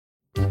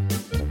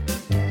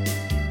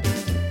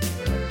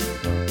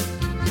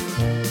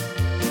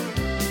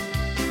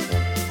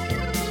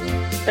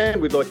And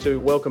we'd like to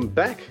welcome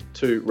back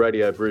to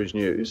Radio Brew's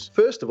News.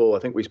 First of all, I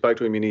think we spoke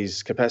to him in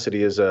his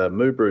capacity as a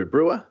Moo Brew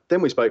brewer.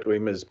 Then we spoke to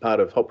him as part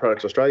of Hop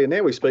Products Australia.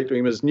 Now we speak to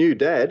him as new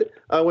dad,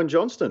 Owen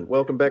Johnston.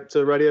 Welcome back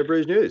to Radio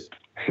Brew's News.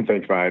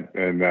 Thanks, mate,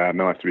 and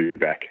nice to be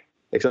back.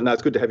 Excellent. No,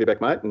 it's good to have you back,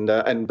 mate,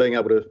 and being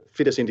able to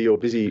fit us into your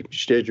busy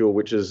schedule,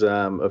 which is,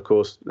 of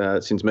course,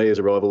 since Mia's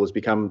arrival, has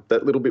become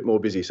that little bit more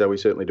busy, so we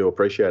certainly do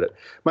appreciate it.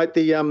 Mate,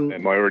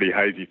 And my already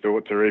hazy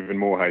thoughts are even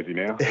more hazy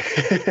now.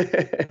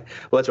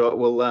 Well, that's right.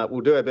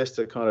 We'll do our best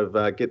to kind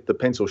of get the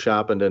pencil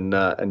sharpened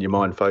and your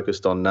mind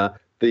focused on the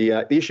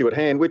issue at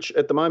hand, which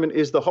at the moment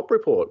is the Hop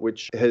Report,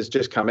 which has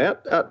just come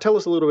out. Tell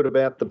us a little bit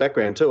about the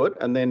background to it,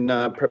 and then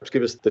perhaps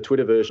give us the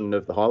Twitter version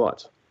of the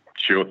highlights.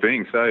 Sure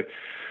thing. So,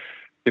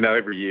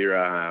 every year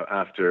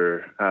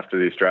after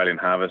the Australian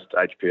harvest,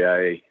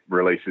 HPA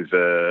releases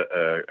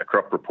a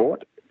crop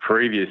report.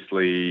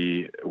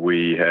 Previously,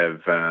 we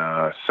have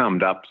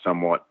summed up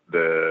somewhat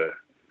the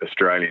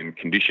Australian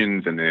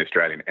conditions and the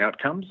Australian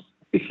outcomes.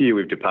 This year,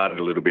 we've departed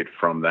a little bit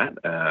from that.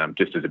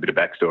 Just as a bit of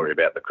backstory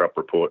about the crop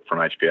report from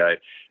HPA,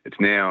 it's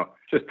now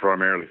just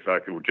primarily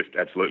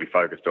absolutely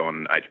focused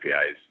on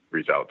HPA's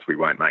results. We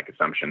won't make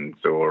assumptions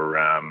or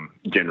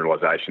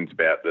generalisations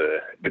about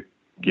the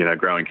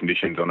growing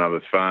conditions on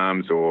others'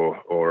 farms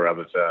or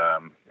others'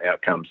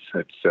 outcomes.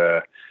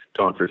 It's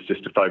time for us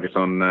just to focus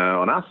on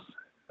us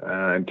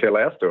and tell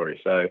our story.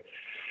 So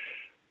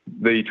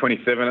the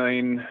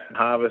 2017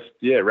 harvest,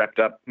 wrapped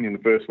up in the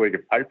first week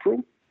of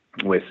April.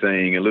 We're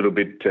seeing a little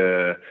bit,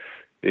 of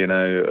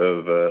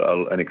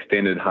an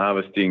extended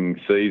harvesting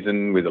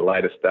season with a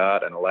later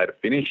start and a later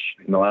finish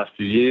in the last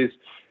few years.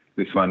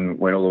 This one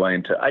went all the way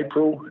into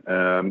April.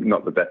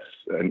 Not that that's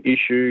an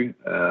issue,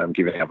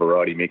 given our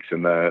variety mix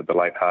and the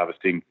late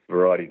harvesting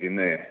varieties in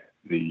there.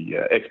 The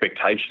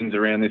expectations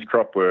around this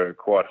crop were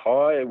quite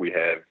high. We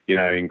have,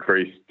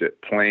 increased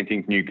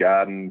planting, new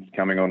gardens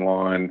coming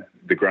online.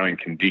 The growing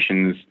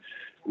conditions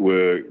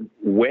were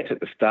wet at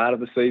the start of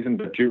the season,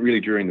 but really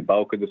during the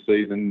bulk of the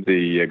season,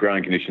 the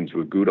growing conditions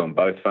were good on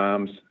both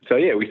farms. So,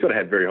 we sort of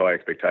had very high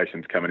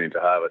expectations coming into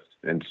harvest,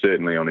 and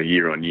certainly on a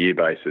year-on-year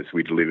basis,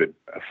 we delivered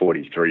a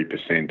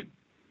 43%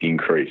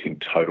 increase in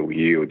total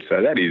yield.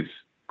 So that is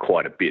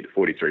quite a bit.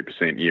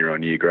 43%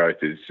 year-on-year growth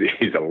is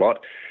a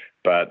lot,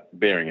 but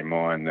bearing in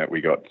mind that we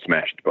got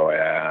smashed by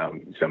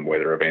some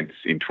weather events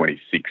in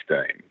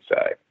 2016. So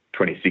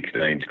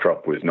 2016's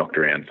crop was knocked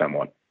around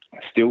somewhat.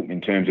 Still,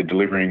 in terms of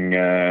delivering,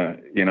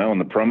 on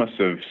the promise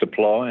of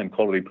supply and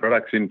quality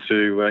products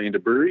into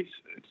breweries,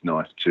 it's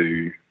nice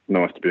to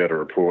be able to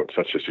report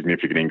such a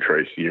significant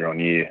increase year on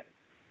year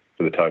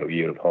for the total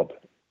yield of hop.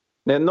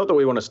 Now, not that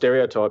we want to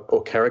stereotype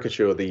or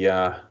caricature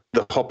the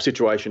hop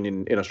situation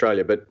in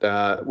Australia, but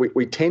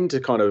we tend to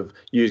kind of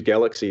use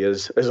Galaxy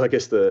as I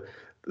guess the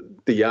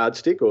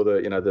yardstick or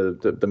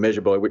the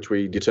measure by which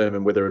we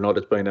determine whether or not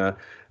it's been a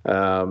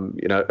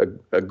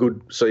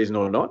good season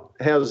or not.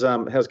 How's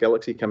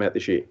Galaxy come out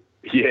this year?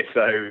 Yeah,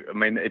 so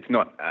it's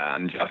not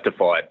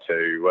unjustified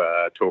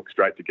to talk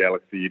straight to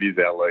Galaxy. It is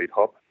our lead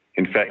hop.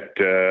 In fact,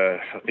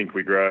 I think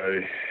we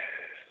grow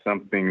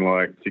something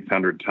like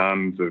 600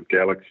 tonnes of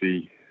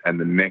Galaxy, and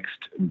the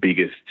next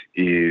biggest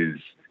is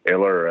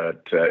Ella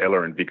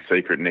and Vic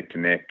Secret neck to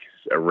neck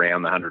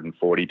around the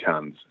 140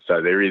 tonnes.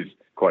 So there is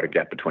quite a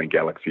gap between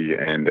Galaxy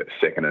and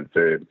second and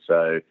third.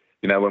 So,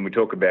 when we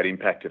talk about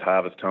impact at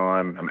harvest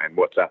time and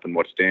what's up and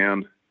what's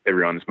down,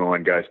 everyone's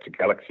mind goes to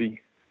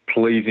Galaxy.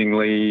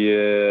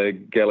 Pleasingly,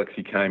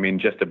 Galaxy came in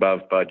just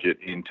above budget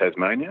in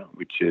Tasmania,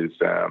 which is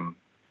nice,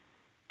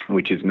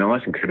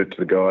 and credit to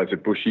the guys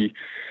at Bushy.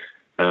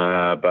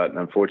 But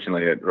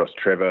unfortunately at Ross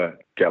Trevor,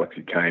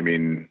 Galaxy came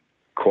in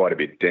quite a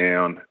bit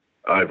down.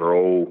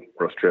 Overall,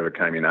 Ross Trevor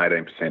came in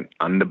 18%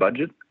 under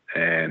budget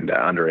and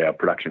under our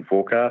production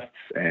forecasts,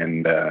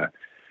 and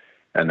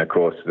of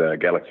course the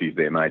Galaxy is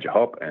their major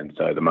hop, and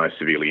so the most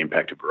severely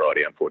impacted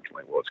variety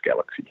unfortunately was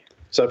Galaxy.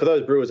 So for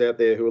those brewers out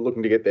there who are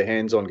looking to get their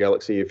hands on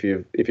Galaxy, if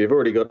you've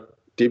already got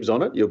dibs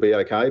on it, you'll be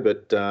okay,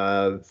 but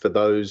for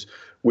those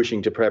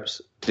wishing to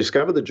perhaps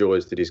discover the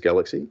joys that is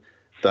Galaxy,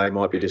 they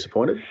might be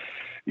disappointed.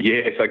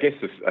 Yes, I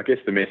guess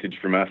the message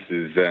from us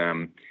is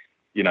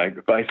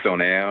based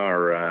on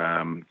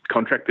our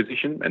contract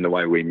position and the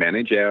way we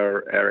manage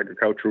our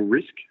agricultural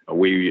risk,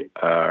 we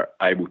are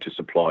able to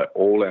supply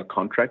all our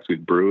contracts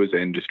with brewers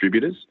and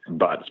distributors,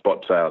 but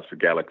spot sales for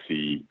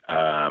Galaxy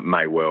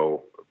may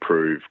well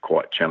prove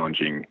quite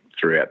challenging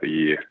throughout the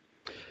year.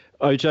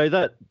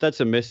 OJ,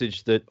 that's a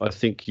message that I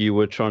think you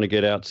were trying to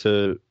get out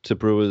to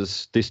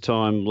brewers this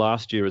time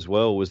last year as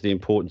well, was the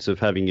importance of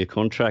having your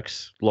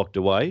contracts locked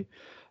away.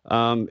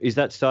 Is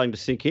that starting to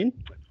sink in?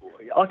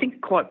 I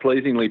think quite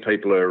pleasingly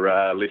people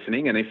are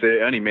listening, and if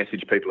the only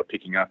message people are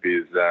picking up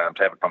is to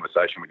have a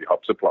conversation with your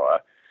hop supplier,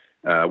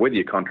 whether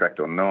you contract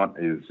or not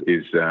is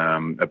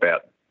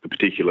about the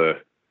particular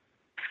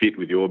fit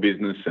with your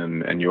business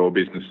and your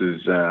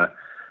business's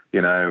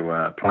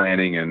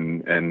planning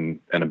and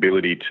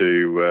ability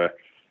to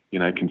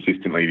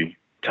consistently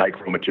take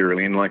raw material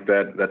in like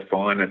that. That's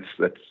fine.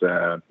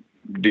 That's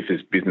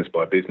differs business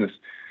by business.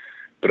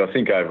 But I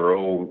think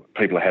overall,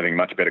 people are having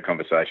much better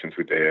conversations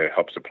with their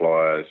hop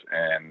suppliers.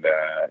 And,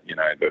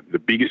 the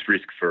biggest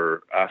risk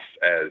for us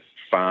as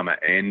farmer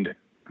and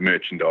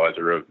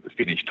merchandiser of the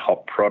finished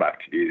hop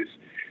product is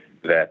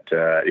that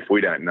if we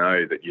don't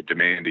know that your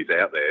demand is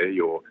out there,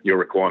 your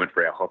requirement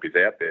for our hop is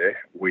out there,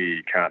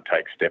 we can't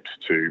take steps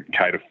to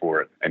cater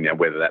for it. And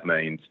whether that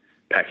means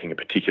packing a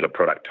particular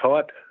product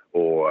type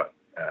or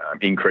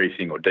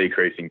increasing or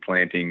decreasing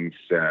plantings,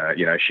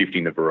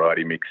 shifting the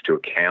variety mix to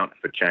account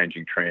for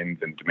changing trends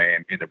and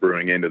demand in the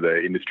brewing end of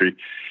the industry,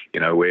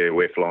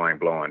 we're flying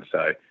blind.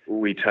 So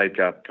we take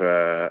up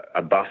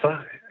a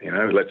buffer.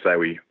 Let's say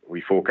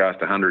we forecast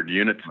 100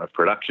 units of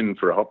production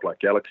for a hop like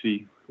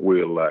Galaxy.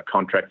 We'll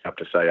contract up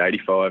to, say,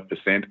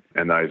 85%,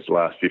 and those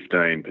last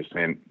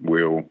 15%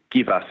 will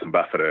give us some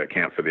buffer to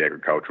account for the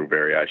agricultural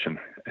variation.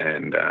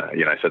 And,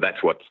 so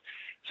that's what's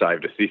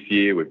saved us this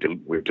year.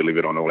 We've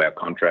delivered on all our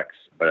contracts,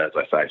 but as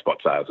I say, spot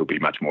sales will be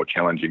much more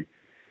challenging.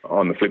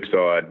 On the flip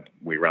side,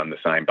 we run the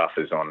same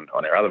buffers on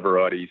our other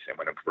varieties, and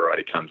when a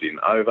variety comes in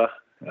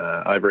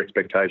over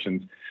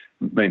expectations,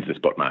 it means the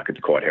spot market's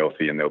quite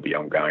healthy, and there'll be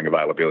ongoing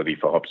availability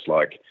for hops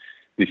like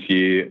this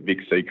year, Vic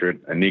Secret,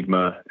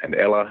 Enigma and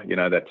Ella.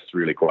 That's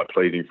really quite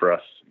pleasing for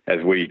us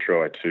as we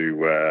try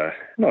to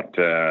not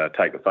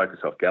take the focus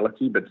off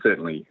Galaxy, but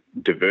certainly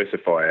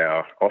diversify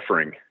our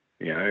offering,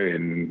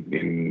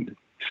 in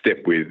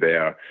step with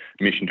our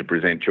mission to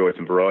present choice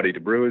and variety to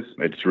brewers.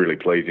 It's really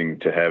pleasing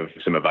to have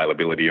some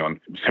availability on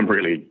some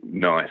really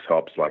nice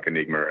hops like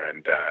Enigma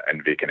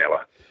and Vic and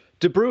Ella.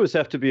 Do brewers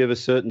have to be of a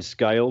certain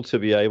scale to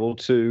be able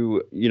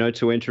to,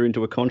 to enter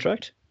into a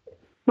contract?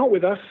 Not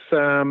with us.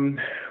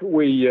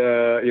 We,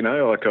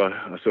 like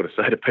I sort of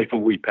say to people,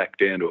 we pack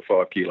down to a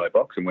 5 kilo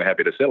box, and we're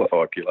happy to sell a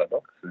 5 kilo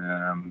box.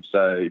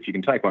 So if you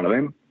can take one of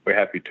them, we're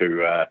happy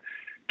to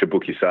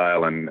book your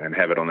sale and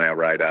have it on our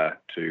radar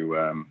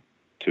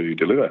to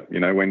deliver,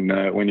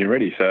 when you're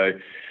ready. So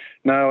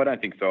no, I don't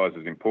think size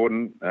is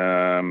important.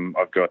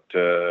 I've got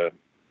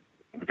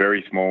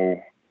very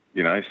small,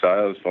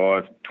 sales,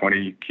 5,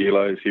 20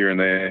 kilos here and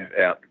there,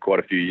 out quite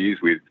a few years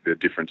with the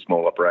different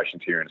small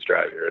operations here in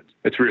Australia.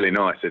 It's really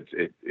nice.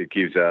 It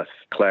gives us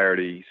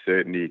clarity,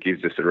 certainty. It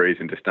gives us a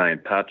reason to stay in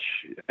touch.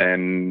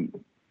 And,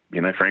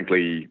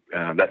 frankly,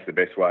 that's the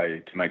best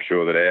way to make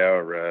sure that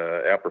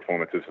our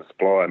performance as a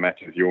supplier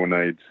matches your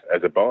needs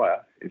as a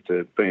buyer, is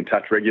to be in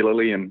touch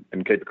regularly and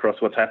keep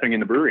across what's happening in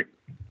the brewery.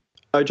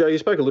 Joe, you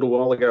spoke a little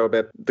while ago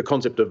about the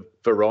concept of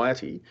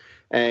variety,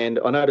 and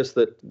I noticed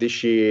that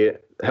this year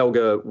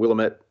Helga,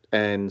 Willamette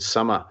and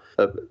Summer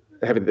are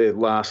having their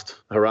last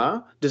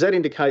hurrah. Does that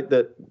indicate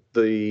that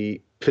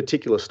the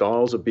particular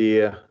styles of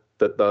beer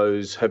that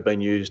those have been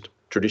used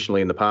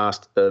traditionally in the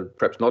past are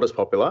perhaps not as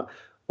popular,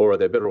 or are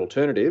there better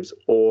alternatives?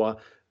 Or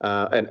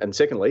and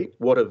secondly,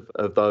 what have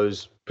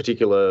those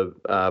particular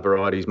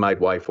varieties made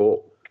way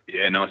for?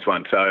 Yeah, nice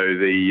one. So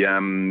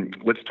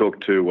let's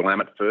talk to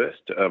Willamette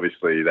first.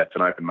 Obviously, that's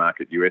an open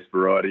market US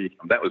variety.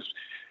 That was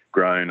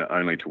grown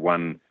only to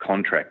one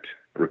contract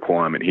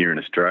requirement here in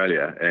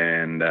Australia,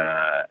 and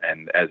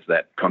as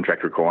that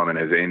contract requirement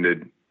has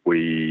ended,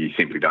 we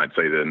simply don't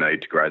see the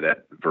need to grow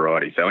that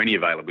variety. So any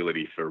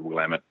availability for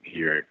Willamette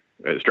here,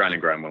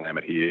 Australian-grown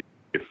Willamette here,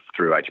 if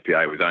through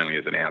HPA, was only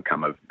as an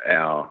outcome of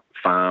our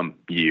farm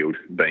yield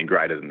being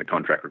greater than the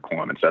contract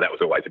requirement. So that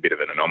was always a bit of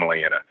an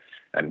anomaly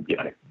and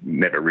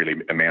never really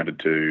amounted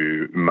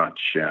to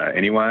much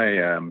anyway.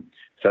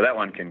 So that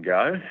one can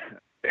go.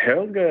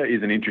 Helga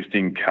is an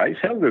interesting case.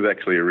 Helga is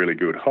actually a really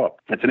good hop.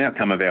 It's an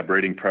outcome of our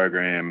breeding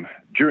program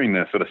during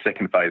the sort of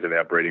second phase of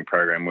our breeding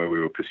program, where we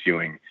were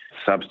pursuing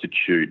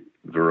substitute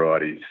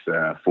varieties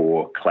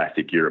for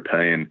classic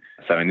European.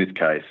 So in this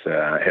case,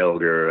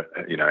 Helga,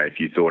 if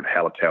you thought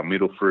Hallertau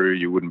Mittelfrüh,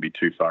 you wouldn't be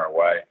too far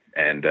away.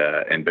 And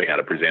being able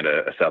to present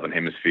a Southern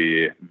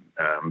Hemisphere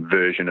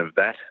version of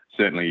that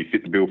certainly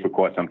fit the bill for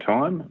quite some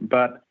time.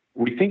 But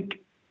we think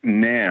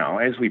now,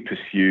 as we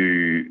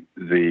pursue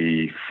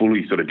the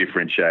fully sort of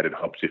differentiated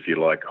hops, if you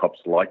like, hops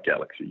like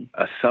Galaxy,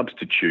 a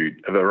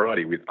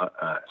variety with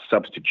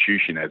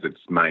substitution as its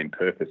main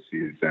purpose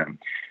is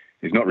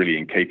not really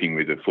in keeping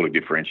with a fully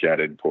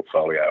differentiated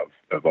portfolio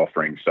of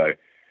offerings. So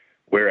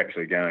we're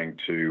actually going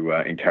to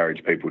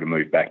encourage people to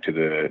move back to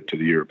the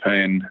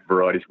European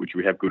varieties, which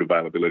we have good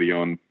availability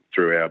on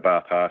through our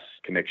bar pass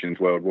connections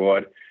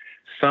worldwide.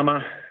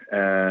 Summer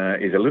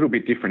is a little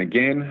bit different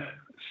again.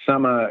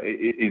 Summer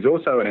is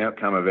also an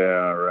outcome of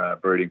our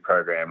breeding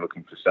program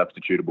looking for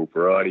substitutable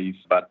varieties,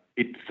 but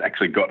it's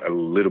actually got a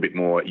little bit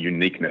more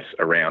uniqueness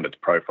around its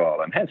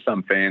profile and has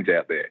some fans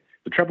out there.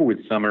 The trouble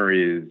with Summer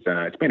is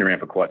it's been around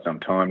for quite some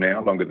time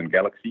now, longer than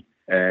Galaxy,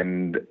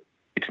 and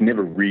it's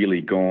never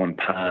really gone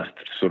past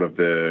sort of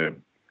the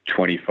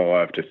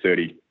 25 to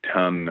 30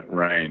 tonne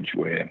range,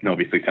 where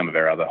obviously some of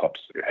our other hops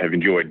have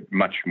enjoyed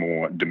much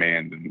more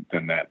demand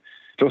than that.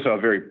 It's also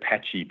a very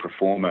patchy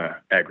performer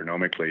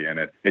agronomically,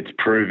 and it's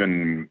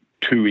proven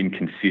too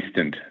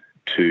inconsistent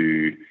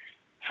to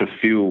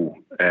fulfill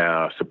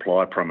our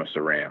supply promise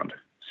around.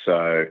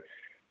 So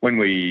when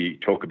we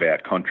talk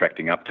about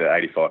contracting up to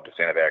 85%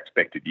 of our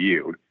expected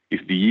yield,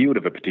 if the yield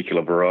of a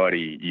particular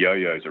variety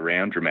yo-yos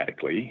around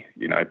dramatically,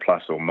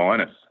 plus or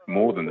minus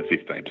more than the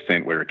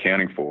 15% we're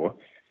accounting for,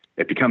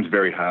 it becomes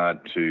very hard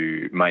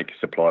to make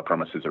supply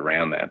promises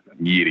around that.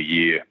 Year to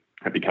year,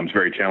 it becomes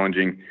very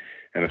challenging,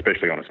 and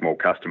especially on a small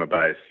customer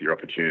base, your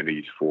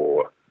opportunities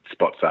for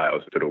spot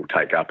sales that will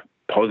take up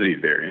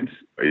positive variance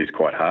is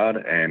quite hard.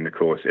 And of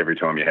course, every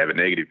time you have a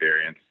negative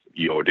variance,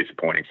 you're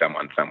disappointing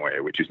someone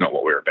somewhere, which is not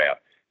what we're about.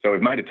 So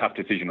we've made a tough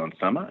decision on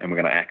summer, and we're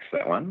going to axe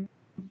that one.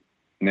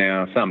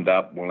 Now, summed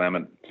up,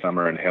 Willamette,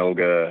 Summer and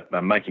Helga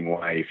are making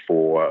way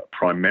for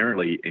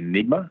primarily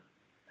Enigma,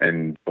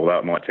 and although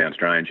it might sound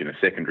strange, in a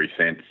secondary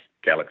sense,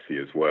 Galaxy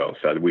as well.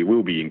 So we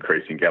will be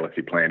increasing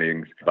Galaxy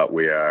plantings, but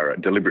we are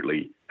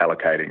deliberately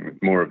allocating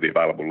more of the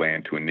available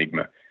land to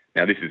Enigma.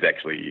 Now, this is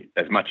actually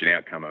as much an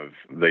outcome of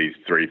these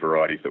three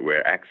varieties that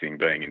we're axing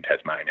being in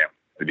Tasmania.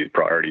 It is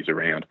priorities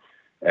around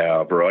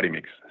our variety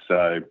mix.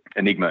 So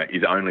Enigma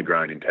is only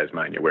grown in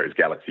Tasmania, whereas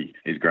Galaxy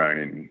is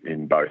grown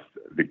in both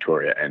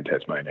Victoria and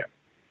Tasmania.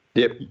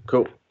 Yep,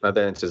 cool. That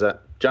answers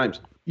that. James?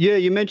 Yeah,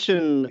 you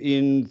mentioned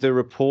in the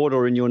report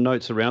or in your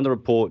notes around the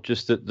report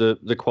just that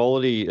the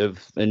quality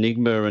of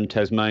Enigma and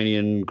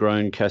Tasmanian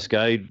grown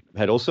Cascade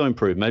had also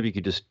improved. Maybe you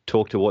could just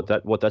talk to what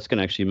that's going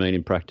to actually mean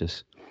in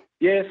practice.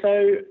 Yeah,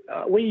 so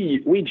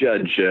we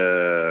judge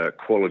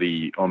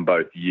quality on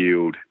both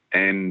yield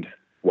and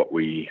what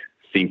we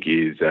think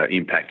is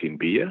impact in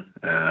beer.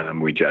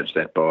 We judge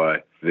that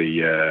by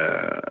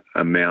the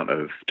amount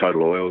of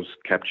total oils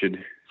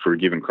captured for a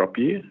given crop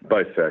year.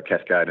 Both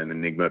Cascade and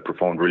Enigma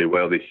performed really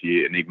well this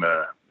year.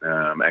 Enigma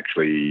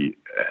actually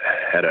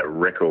had a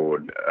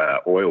record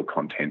oil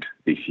content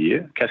this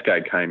year.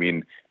 Cascade came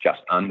in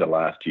just under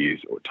last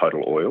year's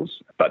total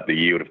oils, but the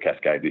yield of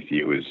Cascade this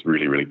year was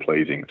really, really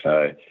pleasing.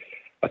 So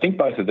I think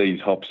both of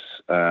these hops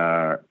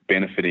are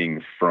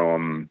benefiting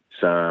from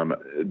some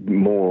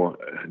more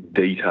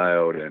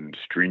detailed and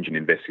stringent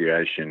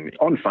investigation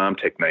on farm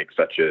techniques,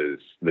 such as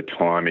the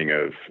timing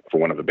of, for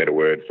want of a better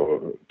word,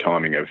 for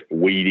timing of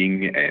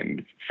weeding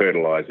and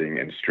fertilising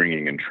and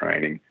stringing and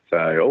training.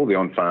 So all the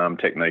on-farm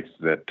techniques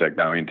that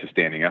go into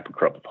standing up a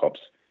crop of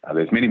hops.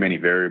 There's many, many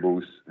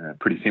variables,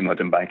 pretty similar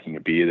to making a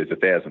beer. There's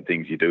 1,000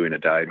 things you do in a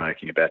day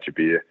making a batch of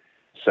beer.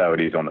 So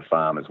it is on the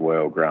farm as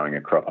well, growing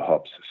a crop of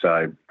hops.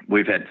 So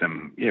we've had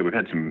some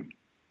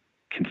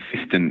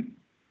consistent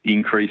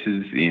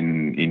increases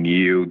in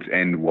yields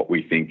and what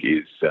we think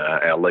is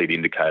our lead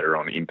indicator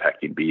on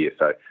impact in beer.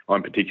 So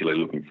I'm particularly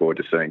looking forward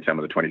to seeing some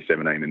of the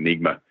 2017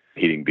 Enigma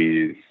hitting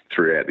beers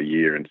throughout the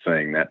year and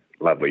seeing that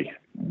lovely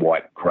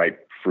white grape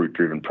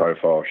fruit-driven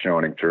profile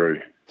shining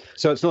through.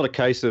 So it's not a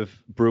case of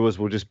brewers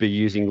will just be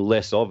using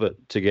less of it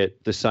to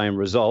get the same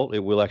result.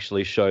 It will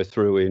actually show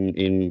through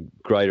in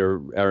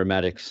greater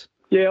aromatics.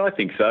 Yeah, I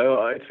think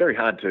so. It's very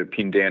hard to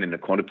pin down in a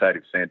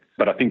quantitative sense,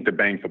 but I think the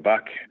bang for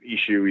buck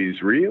issue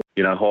is real.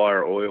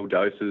 Higher oil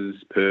doses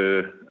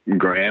per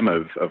gram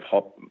of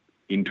hop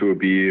into a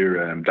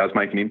beer does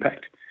make an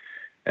impact.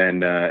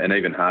 And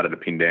even harder to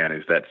pin down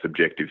is that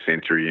subjective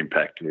sensory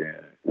impact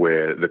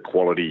where the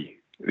quality,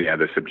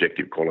 the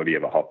subjective quality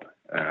of a hop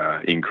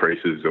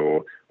increases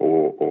or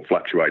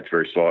fluctuates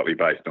very slightly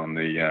based on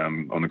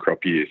the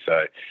crop year.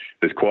 So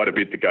there's quite a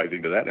bit that goes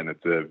into that, and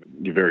it's a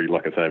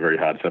very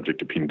hard subject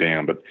to pin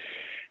down. But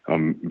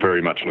I'm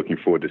very much looking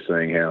forward to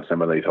seeing how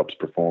some of these hops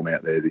perform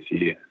out there this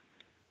year.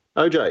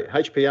 OJ,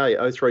 HPA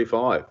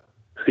 035.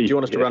 Do you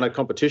want us to run a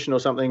competition or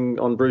something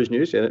on Brews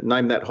News?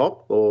 Name that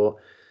hop or...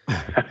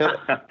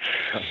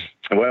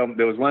 Well,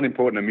 there was one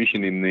important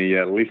omission in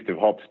the list of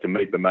hops to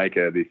meet the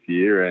maker this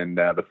year, and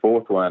the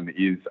fourth one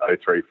is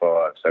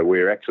 035. So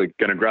we're actually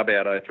going to grub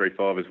out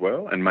 035 as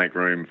well and make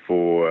room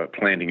for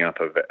planting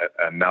up of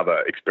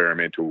another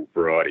experimental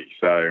variety.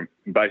 So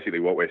basically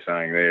what we're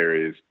saying there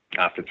is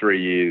after 3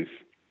 years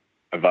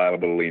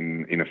available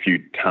in a few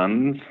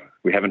tonnes,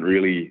 we haven't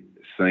really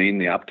seen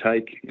the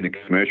uptake in a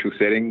commercial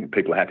setting.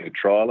 People are happy to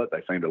trial it.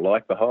 They seem to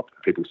like the hop.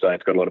 People say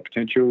it's got a lot of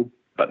potential,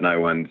 but no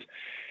one's,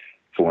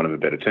 for want of a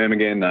better term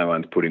again, no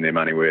one's putting their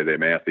money where their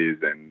mouth is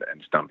and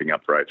stumping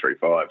up for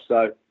 035.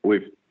 So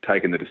we've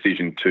taken the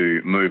decision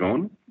to move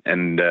on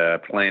and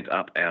plant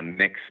up our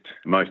next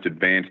most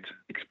advanced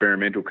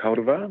experimental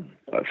cultivar.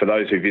 For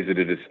those who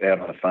visited us out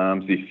on the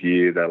farms this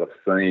year, they'll have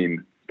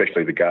seen,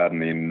 especially the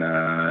garden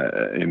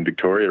in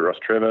Victoria, Ross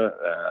Trevor,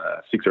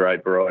 6 or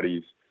 8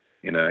 varieties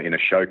in a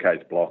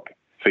showcase block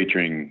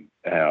featuring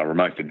our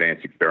most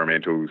advanced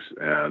experimentals.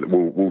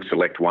 We'll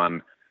select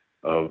one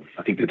of,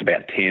 I think there's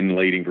about 10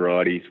 leading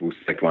varieties. We'll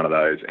select one of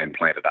those and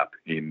plant it up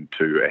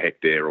into a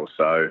hectare or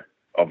so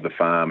of the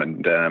farm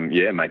and,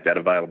 make that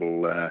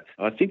available.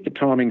 I think the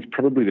timing's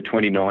probably the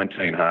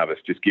 2019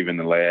 harvest, just given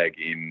the lag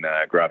in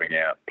grubbing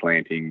out,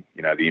 planting,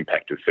 the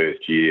impact of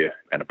first year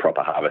and a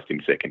proper harvest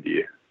in second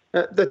year.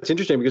 That's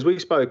interesting because we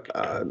spoke,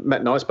 Matt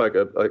and I spoke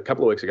a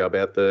couple of weeks ago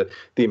about the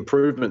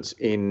improvements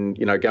in,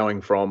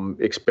 going from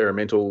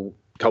experimental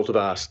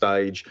cultivar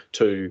stage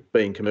to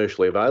being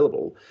commercially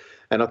available.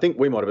 And I think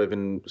we might have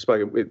even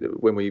spoken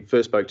when we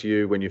first spoke to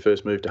you when you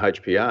first moved to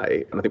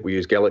HPA, and I think we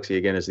used Galaxy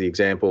again as the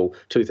example.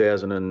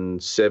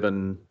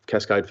 2007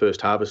 Cascade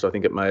First Harvest, I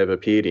think it may have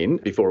appeared in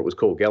before it was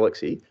called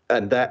Galaxy,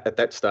 and that at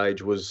that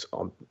stage was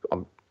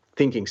I'm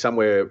thinking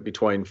somewhere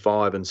between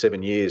 5 and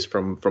 7 years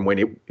from when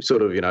it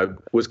sort of,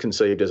 was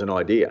conceived as an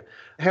idea.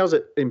 How's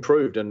it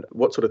improved, and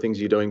what sort of things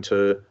are you doing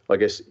to, I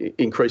guess,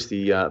 increase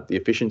the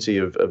efficiency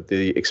of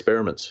the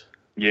experiments?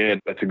 Yeah,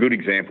 that's a good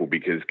example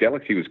because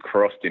Galaxy was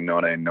crossed in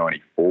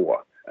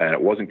 1994 and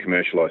it wasn't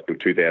commercialised till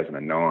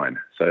 2009.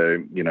 So,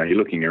 you're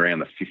looking around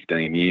the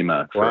 15-year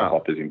mark for a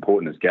hop as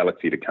important as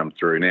Galaxy to come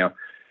through. Now,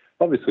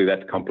 obviously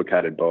that's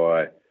complicated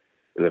by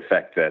the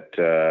fact that,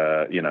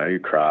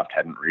 craft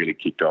hadn't really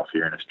kicked off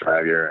here in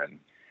Australia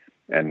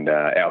and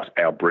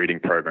our breeding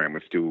program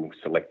was still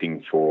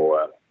selecting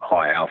for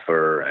high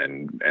alpha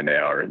and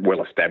our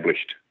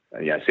well-established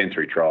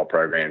sensory trial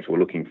programs were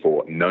looking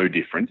for no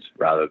difference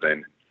rather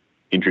than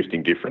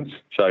interesting difference.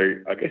 So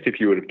I guess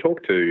if you would have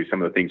talked to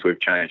some of the things we've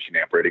changed in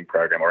our breeding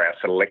program or our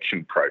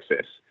selection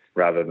process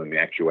rather than the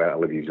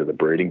actualities of the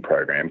breeding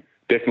program,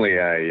 definitely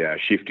a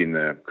shift in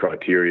the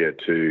criteria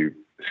to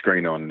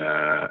screen on,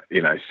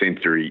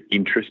 sensory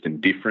interest and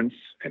difference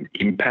and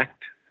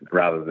impact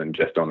rather than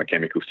just on the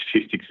chemical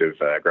statistics of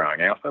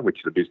growing alpha, which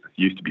the business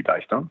used to be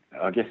based on.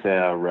 I guess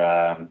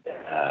our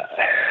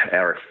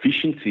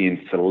efficiency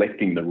in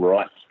selecting the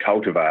right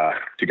cultivar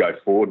to go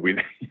forward with,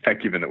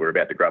 given that we're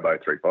about to grub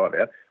 035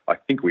 out, I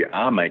think we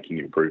are making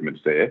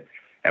improvements there.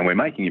 And we're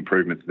making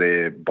improvements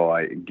there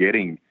by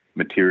getting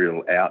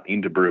material out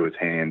into brewers'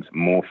 hands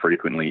more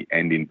frequently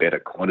and in better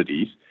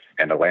quantities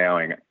and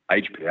allowing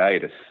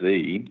HPA to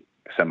see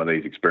some of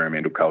these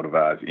experimental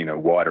cultivars in a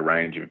wider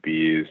range of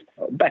beers,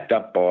 backed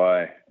up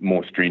by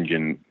more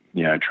stringent,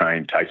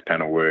 trained taste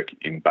panel work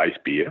in base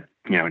beer,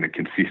 in a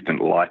consistent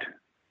light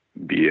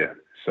beer.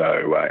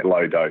 So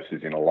low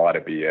doses in a lighter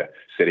beer,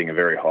 setting a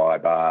very high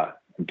bar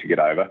to get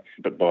over.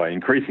 But by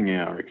increasing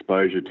our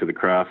exposure to the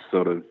craft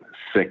sort of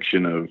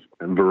section of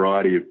a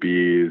variety of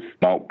beers,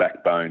 malt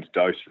backbones,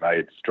 dose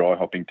rates, dry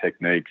hopping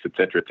techniques, et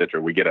cetera,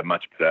 we get a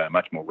much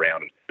more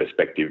rounded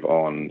perspective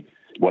on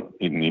what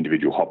an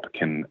individual hop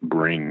can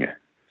bring.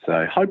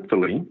 So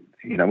hopefully,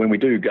 when we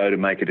do go to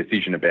make a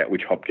decision about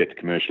which hop gets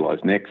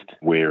commercialised next,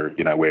 we're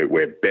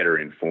better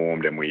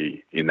informed and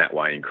we, in that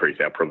way, increase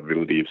our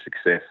probability of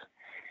success.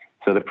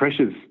 So the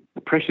pressures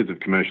of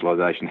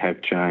commercialisation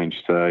have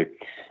changed. So,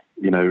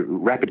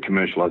 rapid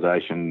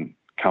commercialisation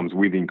comes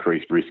with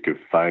increased risk of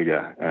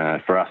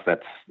failure. For us,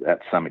 that's at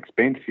some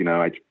expense.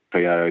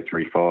 HPA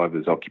 035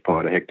 has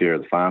occupied a hectare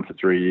of the farm for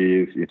 3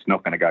 years. It's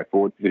not going to go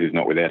forward. It is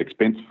not without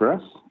expense for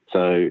us.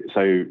 So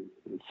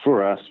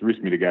for us, risk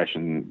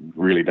mitigation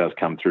really does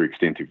come through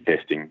extensive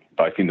testing,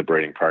 both in the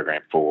breeding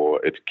program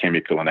for its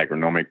chemical and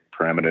agronomic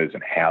parameters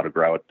and how to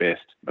grow it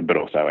best, but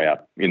also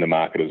out in the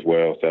market as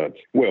well. So it's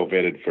well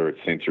vetted for its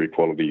sensory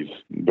qualities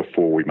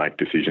before we make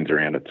decisions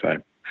around it. So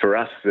for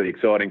us, the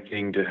exciting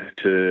thing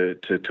to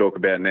talk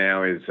about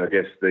now is, I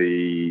guess,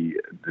 the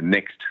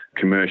next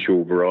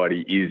commercial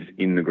variety is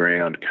in the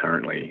ground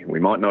currently.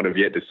 We might not have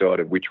yet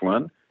decided which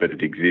one, but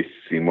it exists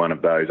in one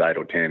of those 8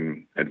 or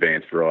 10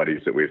 advanced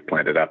varieties that we've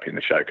planted up in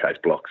the showcase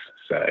blocks.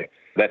 So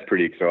that's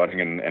pretty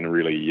exciting and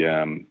really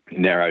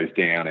narrows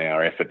down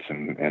our efforts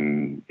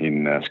in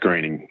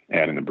screening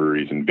out in the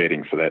breweries and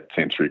vetting for that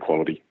sensory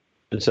quality.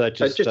 And so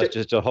that's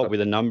just a hop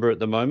with a number at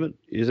the moment,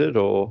 is it?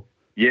 Or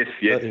Yes.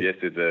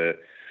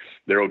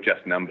 They're all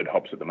just numbered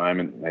hops at the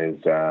moment.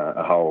 There's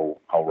a whole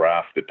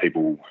raft that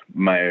people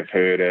may have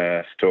heard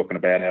us talking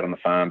about out on the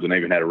farms and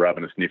even had a rub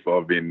and a sniff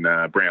of in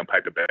brown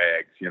paper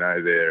bags.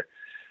 They're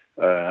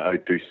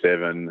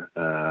 027,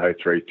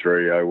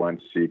 033,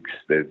 016.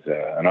 There's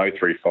an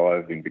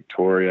 035 in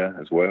Victoria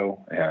as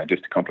well,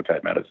 just to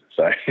complicate matters.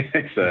 So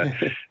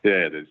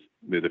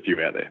there's a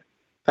few out there.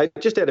 Hey,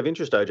 just out of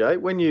interest, OJ,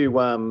 when you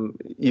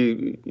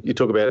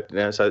talk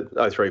about so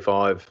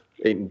 035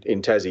 in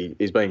Tassie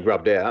is being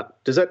grubbed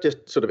out, does that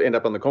just sort of end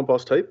up on the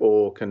compost heap,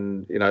 or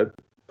can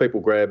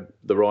people grab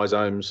the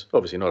rhizomes?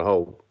 Obviously, not a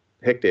whole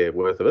hectare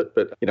worth of it,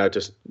 but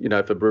just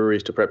for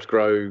breweries to perhaps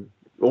grow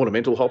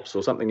ornamental hops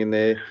or something in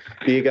their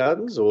beer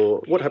gardens,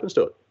 or what happens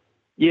to it?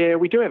 Yeah,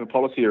 we do have a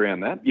policy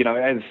around that.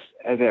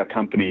 As our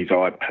company's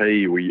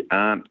IP, we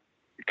aren't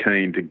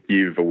keen to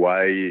give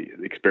away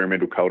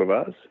experimental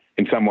cultivars.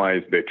 In some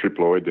ways, they're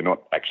triploid. They're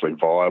not actually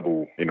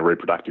viable in a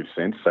reproductive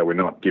sense. So we're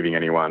not giving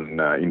anyone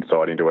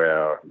insight into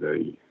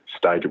the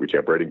stage at which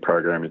our breeding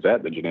program is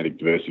at, the genetic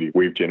diversity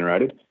we've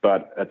generated.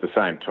 But at the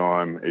same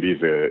time, it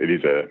is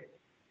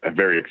a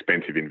very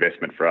expensive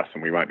investment for us,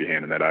 and we won't be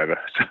handing that over.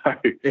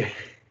 So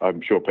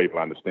I'm sure people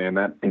understand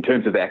that. In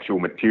terms of the actual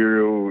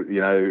material,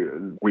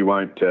 we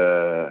won't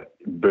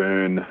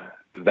burn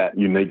that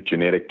unique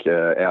genetic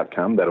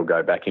outcome. That'll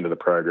go back into the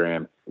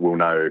program. We'll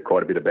know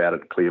quite a bit about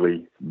it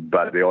clearly,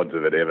 but the odds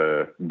of it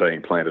ever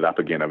being planted up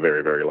again are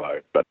very, very low.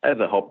 But as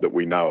a hop that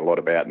we know a lot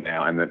about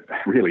now, and that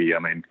really,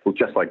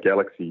 just like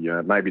Galaxy,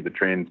 maybe the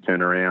trends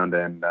turn around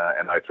and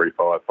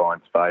 035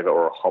 finds favour,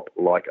 or a hop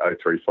like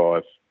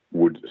 035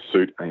 would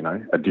suit,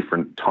 a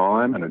different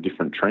time and a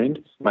different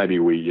trend, maybe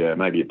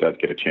it does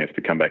get a chance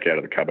to come back out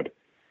of the cupboard.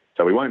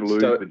 So we won't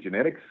lose the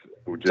genetics.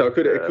 We'll just, it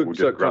could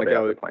kind of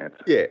go the plants.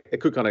 Yeah, it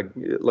could kind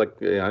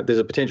of there's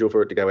a potential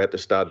for it to go out to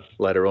stud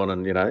later on,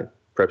 and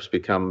perhaps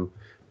become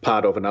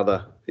part of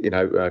another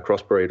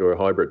crossbreed or a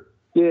hybrid.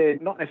 Yeah,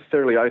 not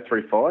necessarily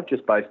 035,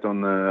 just based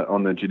on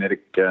the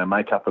genetic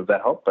makeup of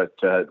that hop, but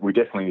we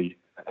definitely,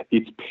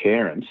 its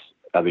parents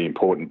are the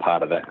important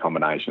part of that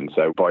combination.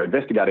 So by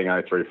investigating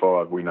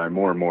 035, we know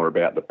more and more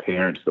about the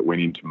parents that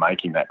went into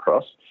making that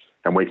cross,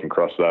 and we can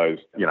cross those,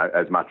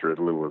 as much or as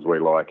little as we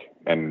like.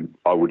 And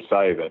I would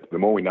say that the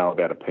more we know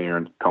about a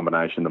parent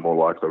combination, the more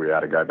likely we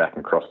are to go back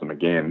and cross them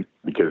again,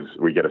 because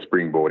we get a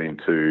springboard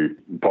into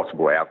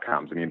possible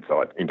outcomes and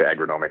insight into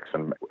agronomics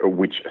and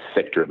which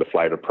sector of the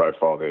flavour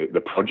profile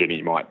the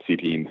progeny might sit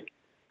in.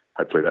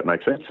 Hopefully that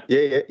makes sense.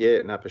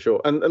 Yeah, no, for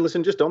sure. And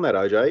listen, just on that,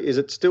 OJ, is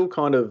it still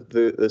kind of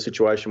the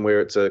situation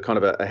where it's a kind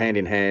of a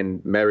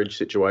hand-in-hand marriage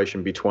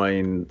situation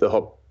between the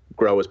hop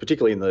growers,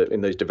 particularly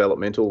in these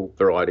developmental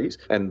varieties,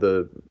 and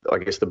the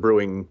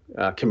brewing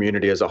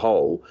community as a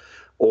whole,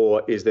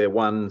 or is there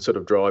one sort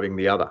of driving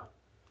the other?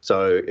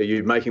 So are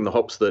you making the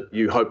hops that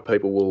you hope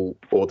people will,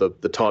 or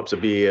the types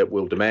of beer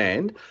will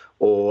demand,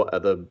 or are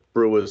the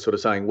brewers sort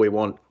of saying we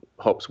want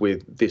hops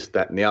with this,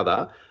 that, and the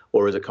other,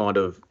 or is it kind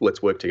of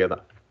let's work together?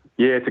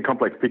 Yeah, it's a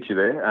complex picture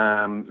there.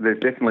 There's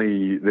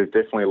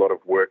definitely a lot of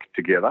work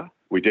together.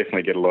 We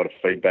definitely get a lot of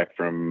feedback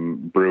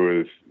from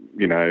brewers,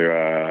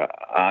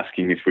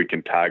 asking if we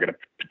can target a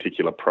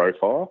particular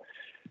profile.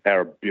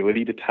 Our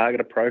ability to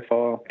target a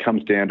profile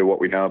comes down to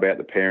what we know about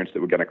the parents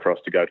that we're going to cross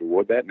to go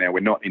toward that. Now, we're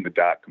not in the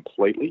dark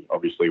completely.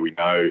 Obviously, we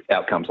know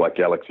outcomes like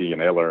Galaxy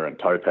and Ella and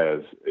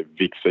Topaz,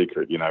 Vic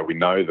Secret. We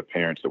know the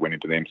parents that went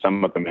into them.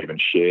 Some of them even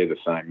share the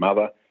same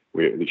mother.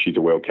 She's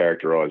a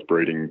well-characterised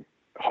breeding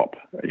hop.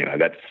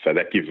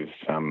 That gives us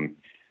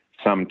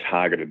some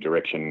targeted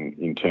direction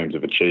in terms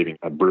of achieving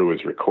a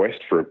brewer's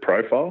request for a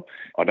profile.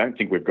 I don't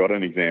think we've got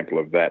an example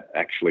of that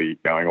actually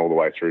going all the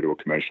way through to a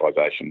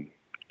commercialisation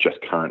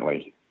just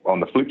currently. On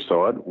the flip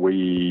side,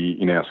 we,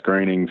 in our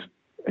screenings,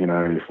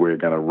 if we're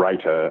going to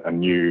rate a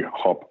new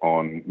hop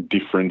on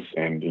difference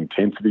and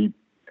intensity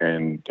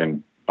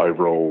and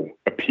overall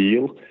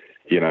appeal,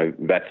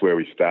 that's where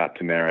we start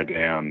to narrow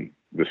down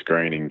the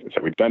screening.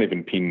 So we don't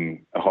even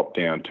pin a hop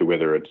down to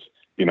whether it's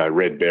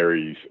red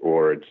berries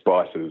or it's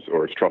spices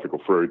or it's tropical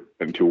fruit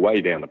until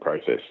way down the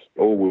process.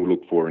 All we'll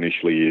look for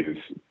initially is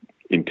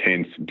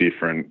intense,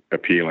 different,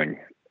 appealing.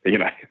 These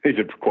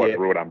are quite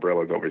broad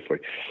umbrellas, obviously.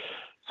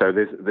 So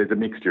there's a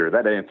mixture.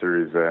 That answer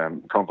is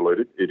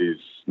convoluted. It is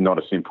not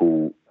a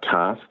simple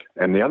task.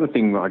 And the other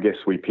thing I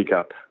guess we pick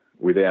up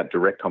without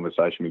direct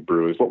conversation with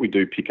brewers, what we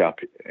do pick up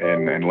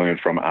and learn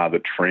from are the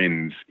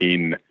trends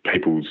in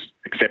people's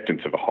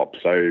acceptance of a hop.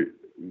 So,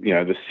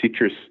 the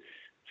citrus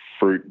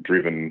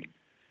fruit-driven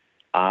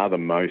are the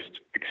most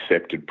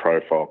accepted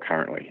profile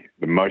currently.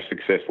 The most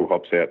successful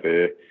hops out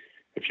there,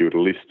 if you were to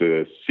list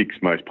the 6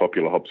 most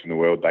popular hops in the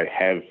world, they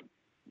have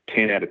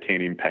 10 out of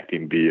 10 impact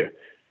in beer.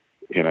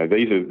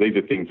 These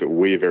are things that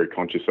we're very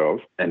conscious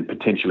of, and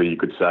potentially you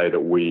could say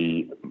that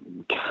we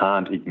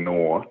can't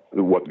ignore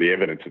what the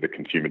evidence of the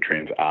consumer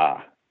trends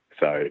are.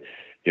 So,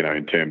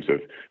 in terms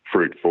of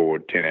fruit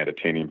forward, 10 out of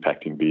 10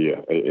 impact in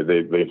beer,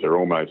 these are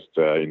almost,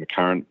 in the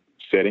current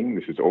setting,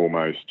 this is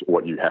almost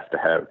what you have to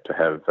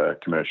have a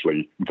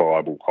commercially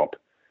viable hop.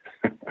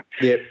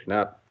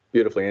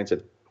 Beautifully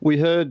answered. We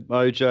heard,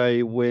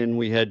 OJ, when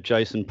we had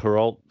Jason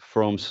Perrault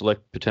from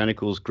Select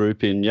Botanicals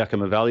Group in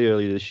Yakima Valley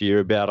earlier this year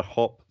about a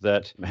hop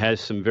that has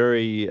some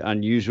very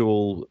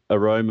unusual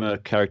aroma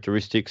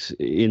characteristics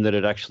in that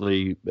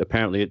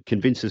apparently it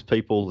convinces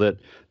people that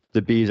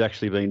the beer's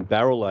actually been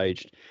barrel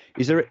aged.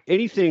 Is there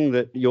anything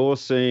that you're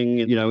seeing,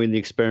 in the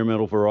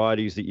experimental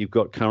varieties that you've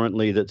got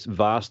currently that's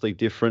vastly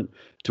different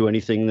to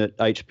anything that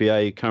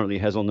HBA currently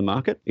has on the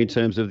market in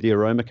terms of the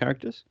aroma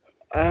characters?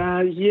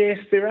 Yes,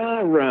 there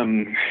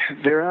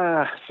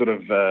are sort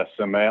of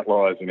some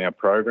outliers in our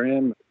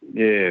program.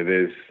 Yeah,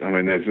 there's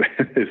one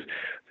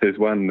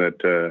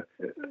that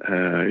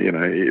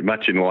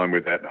much in line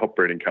with that hop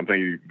breeding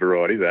company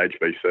variety, the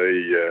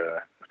HBC.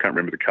 I can't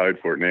remember the code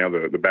for it now.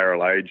 The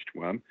barrel aged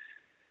one.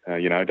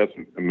 It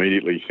doesn't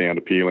immediately sound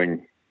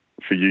appealing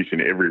for use in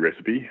every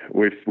recipe.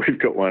 We've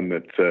got one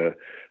that's a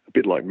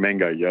bit like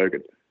mango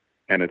yogurt,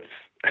 and it's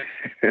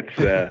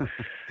the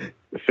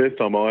first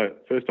time I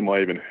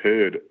even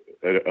heard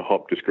a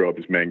hop described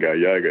as mango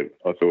yogurt,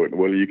 I thought,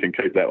 well, you can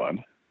keep that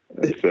one.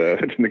 It's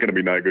going to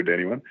be no good to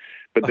anyone.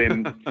 But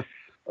then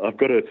I've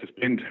got to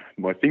suspend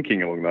my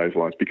thinking along those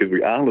lines, because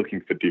we are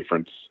looking for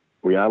difference.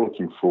 We are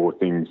looking for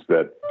things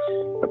that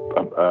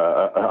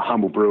a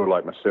humble brewer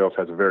like myself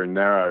has a very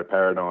narrow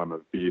paradigm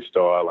of beer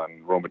style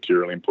and raw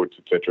material inputs,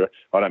 etc.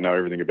 I don't know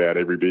everything about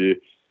every beer.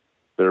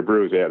 There are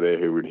brewers out there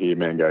who would hear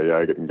mango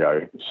yogurt and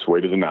go,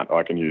 sweet as a nut,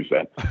 I can use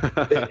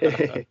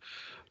that.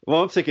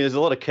 Well, I'm thinking there's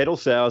a lot of kettle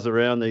sours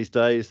around these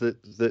days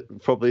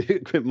that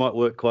probably might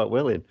work quite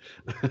well in.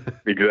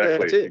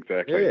 Exactly.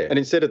 Yeah. And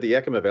instead of the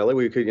Yakima Valley,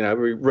 we could,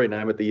 we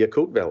rename it the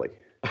Yakult Valley.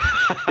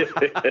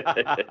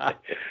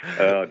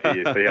 Oh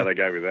dear, see how they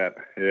go with that.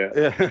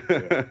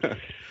 Yeah.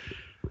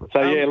 So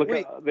look,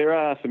 there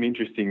are some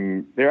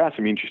interesting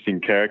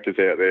characters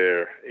out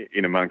there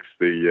in amongst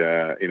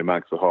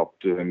the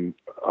hops, and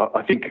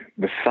I think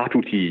the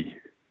subtlety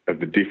of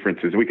the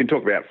differences. We can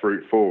talk about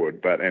fruit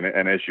forward, but and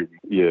as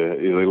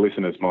the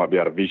listeners might be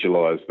able to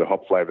visualise the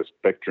hop flavour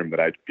spectrum that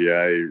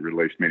HPA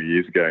released many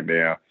years ago.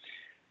 Now,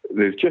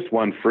 there's just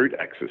one fruit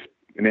axis.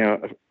 Now,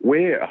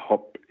 where a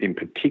hop in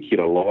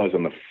particular lies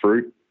on the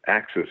fruit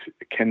axis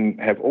can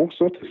have all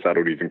sorts of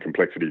subtleties and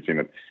complexities in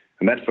it,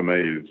 and that for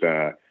me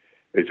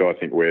is I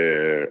think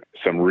where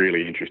some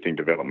really interesting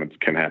developments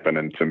can happen,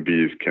 and some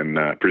beers can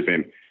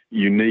present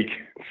unique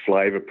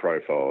flavour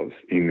profiles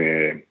in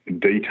their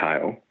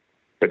detail,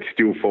 but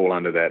still fall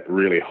under that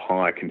really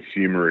high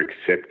consumer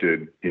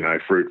accepted,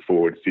 fruit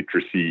forward,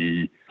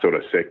 citrusy sort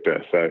of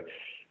sector. So,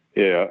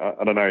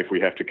 I don't know if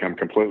we have to come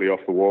completely off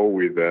the wall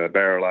with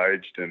barrel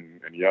aged and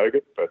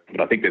yogurt, but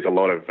I think there's a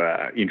lot of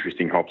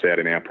interesting hops out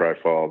in our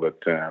profile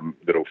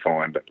that'll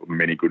find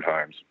many good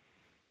homes.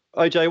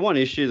 OJ, one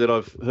issue that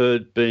I've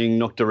heard being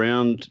knocked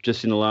around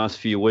just in the last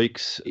few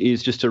weeks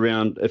is just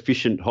around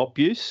efficient hop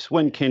use.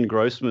 When Ken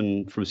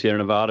Grossman from Sierra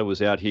Nevada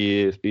was out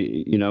here,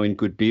 in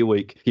Good Beer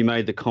Week, he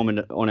made the comment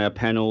on our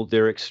panel,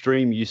 there are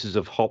extreme uses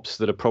of hops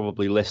that are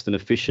probably less than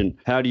efficient.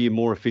 How do you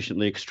more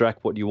efficiently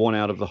extract what you want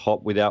out of the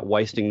hop without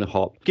wasting the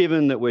hop?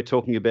 Given that we're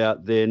talking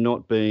about there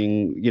not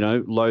being,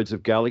 loads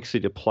of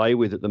galaxy to play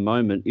with at the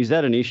moment, is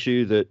that an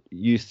issue that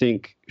you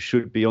think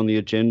should be on the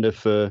agenda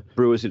for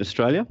brewers in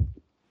Australia?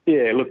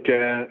 Yeah, look,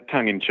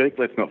 tongue-in-cheek,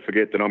 let's not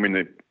forget that I'm in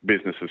the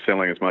business of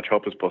selling as much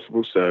hop as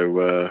possible,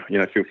 so,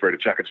 feel free to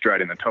chuck it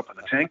straight in the top of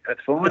the tank, that's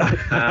fine.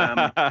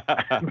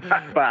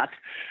 But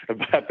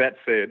that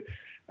said,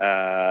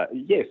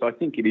 yes, I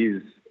think it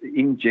is,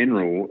 in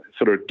general,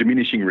 sort of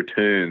diminishing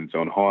returns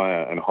on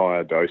higher and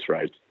higher dose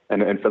rates.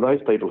 And for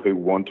those people who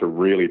want to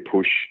really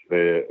push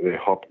their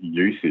hop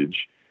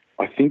usage,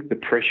 I think the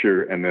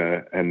pressure and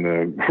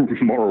the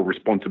moral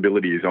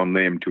responsibility is on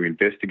them to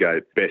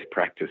investigate best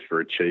practice for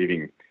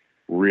achieving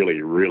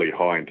really, really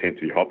high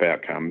intensity hop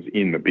outcomes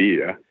in the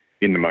beer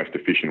in the most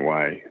efficient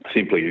way.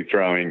 Simply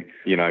throwing,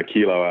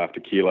 kilo after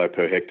kilo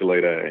per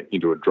hectolitre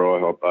into a dry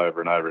hop over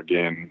and over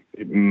again,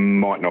 it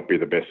might not be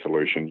the best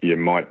solution. You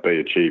might be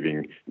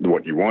achieving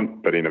what you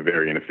want, but in a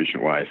very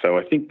inefficient way. So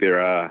I think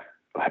there are,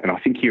 and I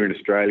think here in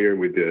Australia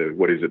with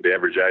the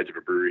average age of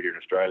a brewery here in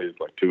Australia is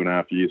like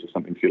 2.5 years or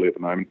something silly at the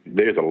moment.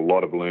 There's a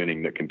lot of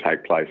learning that can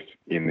take place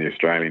in the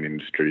Australian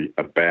industry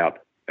about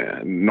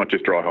not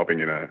just dry hopping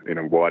in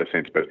a wider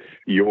sense, but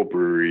your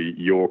brewery,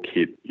 your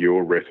kit,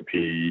 your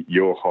recipe,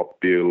 your hop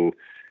bill,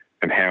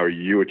 and how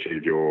you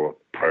achieve your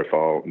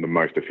profile the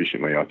most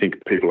efficiently. I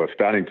think people are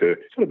starting to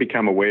sort of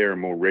become aware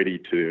and more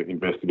ready to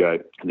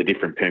investigate the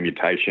different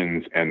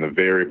permutations and the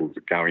variables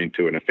that go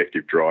into an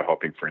effective dry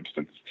hopping, for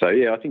instance. So,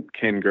 I think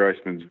Ken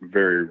Grossman's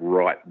very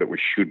right that we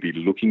should be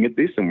looking at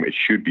this, and it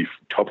should be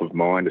top of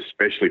mind,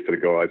 especially for the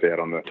guys out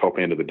on the top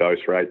end of the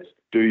dose rates.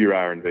 Do your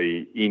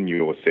R&D in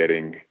your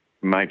setting.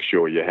 Make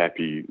sure you're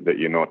happy that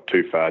you're not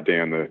too far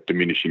down the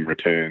diminishing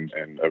returns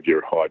and of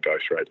your high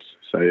dose rates.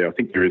 So, I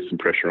think there is some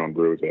pressure on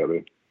brewers out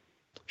there.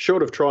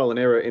 Short of trial and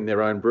error in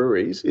their own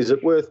breweries, is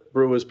it worth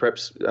brewers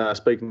perhaps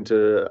speaking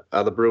to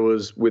other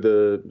brewers with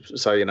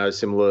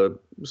similar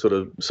sort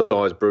of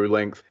size brew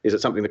length? Is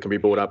it something that can be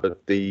brought up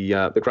at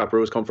the Craft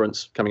Brewers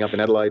Conference coming up in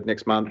Adelaide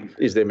next month?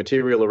 Is there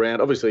material around?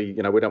 Obviously,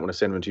 we don't want to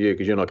send them to you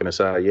because you're not going to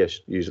say, yes,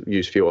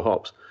 use fewer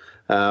hops.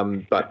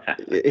 But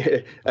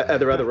are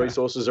there other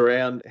resources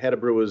around? How do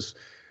brewers,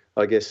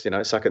 I guess,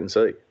 suck it and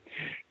see?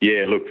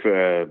 Yeah, look,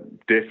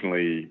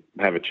 definitely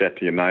have a chat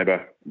to your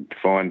neighbour.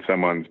 Find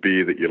someone's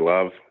beer that you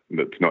love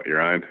that's not your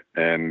own,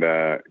 and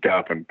go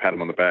up and pat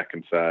them on the back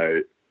and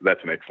say,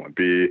 that's an excellent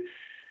beer.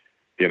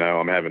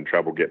 I'm having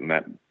trouble getting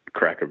that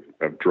crack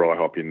of dry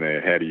hop in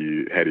there. How do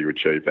you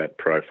achieve that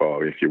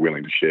profile if you're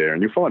willing to share?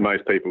 And you'll find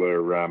most people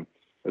are,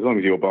 as long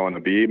as you're buying the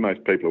beer,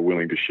 most people are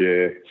willing to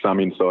share some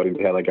insight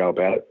into how they go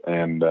about it.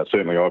 And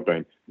certainly I've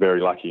been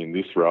very lucky in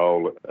this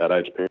role at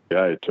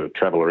HPA to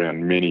travel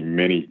around many,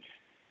 many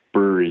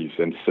breweries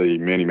and see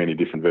many, many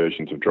different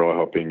versions of dry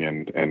hopping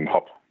and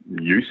hop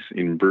use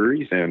in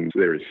breweries. And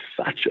there is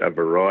such a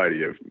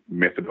variety of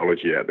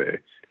methodology out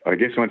there. I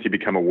guess once you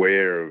become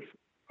aware of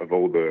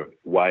all the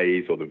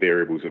ways or the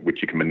variables at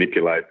which you can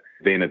manipulate,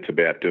 then it's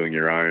about doing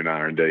your own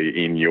R&D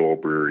in your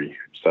brewery.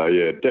 So,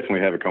 definitely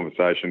have a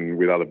conversation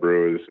with other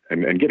brewers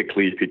and get a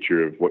clear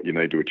picture of what you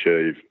need to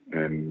achieve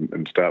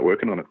and start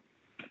working on it.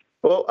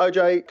 Well,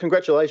 OJ,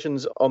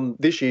 congratulations on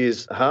this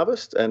year's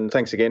harvest, and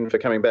thanks again for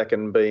coming back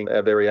and being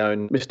our very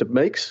own Mr.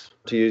 Meeks,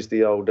 to use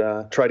the old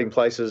Trading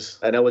Places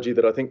analogy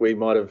that I think we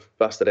might have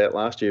busted out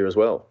last year as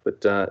well.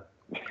 But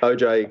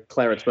OJ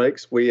Clarence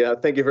Meeks, we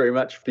thank you very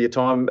much for your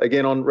time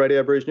again on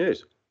Radio Brews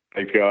News.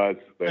 Thanks, guys.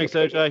 Thanks,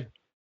 OJ.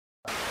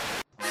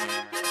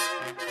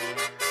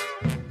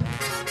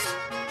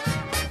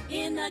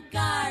 In a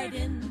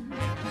garden,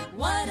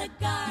 what a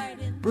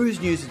garden. Brews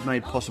News is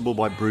made possible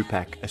by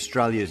Brewpack,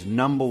 Australia's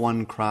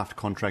 #1 craft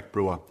contract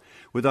brewer.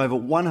 With over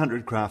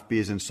 100 craft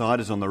beers and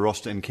ciders on the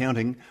roster and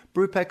counting,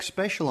 Brewpack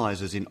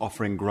specialises in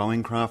offering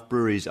growing craft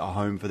breweries a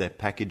home for their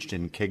packaged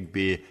and kegged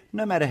beer,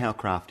 no matter how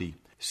crafty.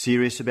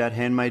 Serious about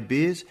handmade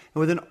beers, and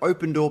with an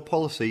open-door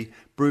policy,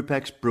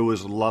 Brewpack's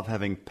brewers love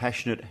having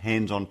passionate,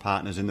 hands-on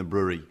partners in the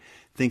brewery.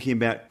 Thinking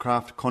about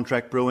craft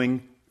contract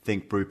brewing?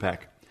 Think Brewpack.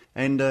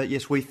 And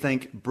yes, we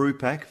thank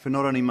Brewpack for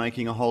not only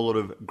making a whole lot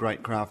of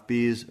great craft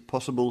beers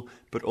possible,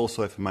 but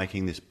also for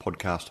making this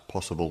podcast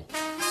possible.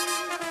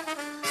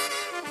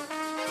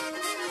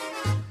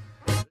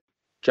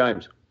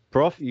 James.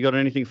 Prof, you got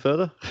anything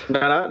further?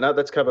 No,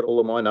 that's covered all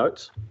of my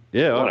notes.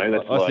 Yeah,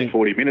 that's I like think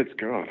 40 minutes.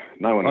 God,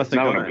 no one is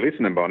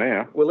listening by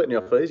now. We're letting you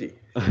off easy.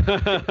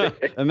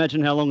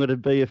 Imagine how long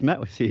it'd be if Matt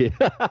was here.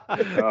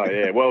 Oh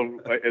yeah, well,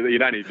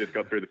 you'd only just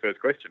got through the first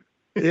question.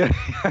 Yeah,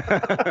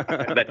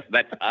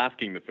 that's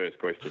asking the first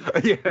question.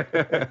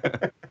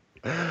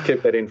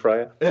 Keep that in,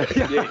 Freya.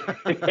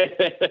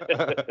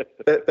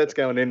 That's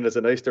going in as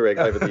an Easter egg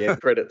over the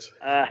end credits.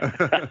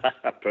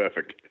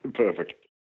 Perfect.